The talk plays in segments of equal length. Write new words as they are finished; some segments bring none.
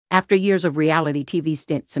After years of reality TV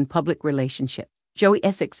stints and public relationships, Joey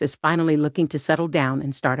Essex is finally looking to settle down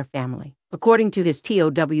and start a family. According to his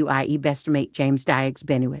TOWIE best mate James Diags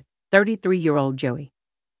Bennewith, 33-year-old Joey,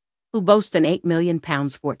 who boasts an £8 million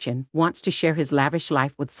fortune, wants to share his lavish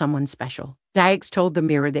life with someone special. Diags told the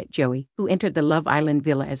Mirror that Joey, who entered the Love Island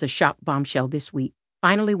villa as a shock bombshell this week,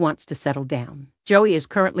 finally wants to settle down. Joey is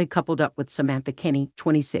currently coupled up with Samantha Kenny,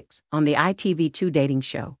 26, on the ITV2 dating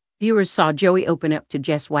show. Viewers saw Joey open up to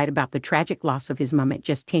Jess White about the tragic loss of his mom at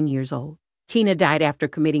just 10 years old. Tina died after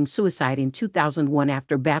committing suicide in 2001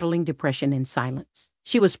 after battling depression in silence.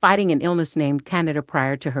 She was fighting an illness named Candida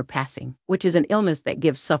prior to her passing, which is an illness that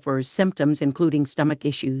gives sufferers symptoms including stomach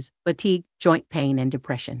issues, fatigue, joint pain, and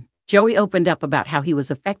depression. Joey opened up about how he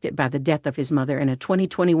was affected by the death of his mother in a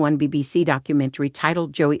 2021 BBC documentary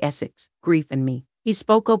titled Joey Essex, Grief and Me. He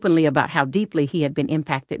spoke openly about how deeply he had been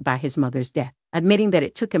impacted by his mother's death, admitting that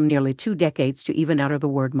it took him nearly 2 decades to even utter the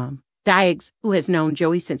word mom. Diags, who has known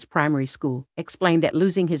Joey since primary school, explained that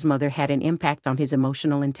losing his mother had an impact on his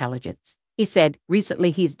emotional intelligence. He said,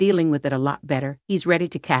 recently he's dealing with it a lot better. He's ready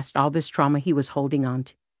to cast all this trauma he was holding on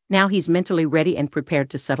to. Now he's mentally ready and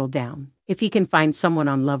prepared to settle down. If he can find someone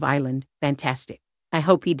on Love Island, fantastic. I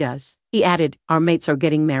hope he does. He added, our mates are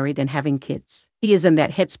getting married and having kids. He is in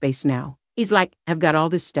that headspace now. He's like, I've got all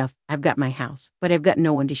this stuff, I've got my house, but I've got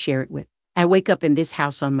no one to share it with. I wake up in this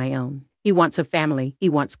house on my own. He wants a family, he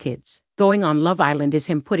wants kids. Going on Love Island is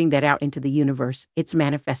him putting that out into the universe. It's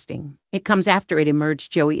manifesting. It comes after it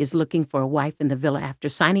emerged Joey is looking for a wife in the villa after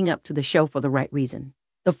signing up to the show for the right reason.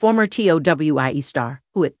 The former TOWIE star,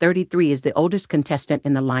 who at 33 is the oldest contestant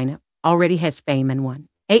in the lineup, already has fame and won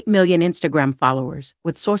 8 million Instagram followers,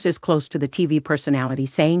 with sources close to the TV personality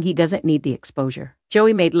saying he doesn't need the exposure.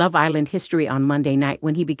 Joey made Love Island history on Monday night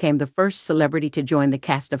when he became the first celebrity to join the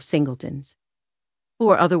cast of Singletons, who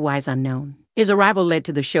are otherwise unknown. His arrival led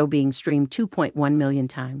to the show being streamed 2.1 million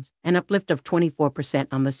times, an uplift of 24%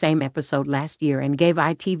 on the same episode last year, and gave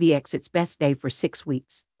ITVX its best day for 6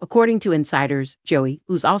 weeks. According to insiders, Joey,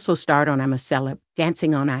 who's also starred on I'm a Celeb,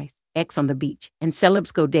 Dancing on Ice, X on the Beach, and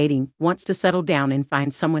Celebs Go Dating, wants to settle down and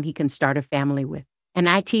find someone he can start a family with. And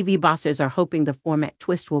ITV bosses are hoping the format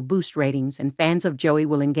twist will boost ratings and fans of Joey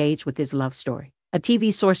will engage with his love story. A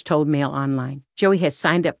TV source told Mail Online, Joey has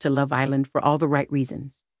signed up to Love Island for all the right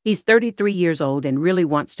reasons. He's 33 years old and really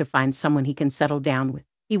wants to find someone he can settle down with.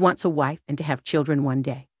 He wants a wife and to have children one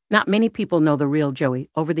day. Not many people know the real Joey.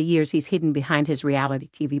 Over the years, he's hidden behind his reality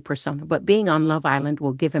TV persona, but being on Love Island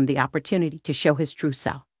will give him the opportunity to show his true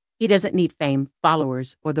self. He doesn't need fame,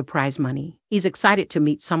 followers, or the prize money. He's excited to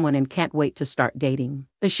meet someone and can't wait to start dating.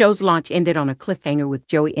 The show's launch ended on a cliffhanger with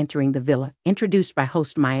Joey entering the villa, introduced by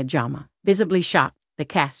host Maya Jama. Visibly shocked, the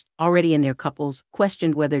cast, already in their couples,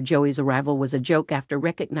 questioned whether Joey's arrival was a joke after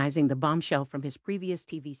recognizing the bombshell from his previous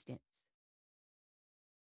TV stint.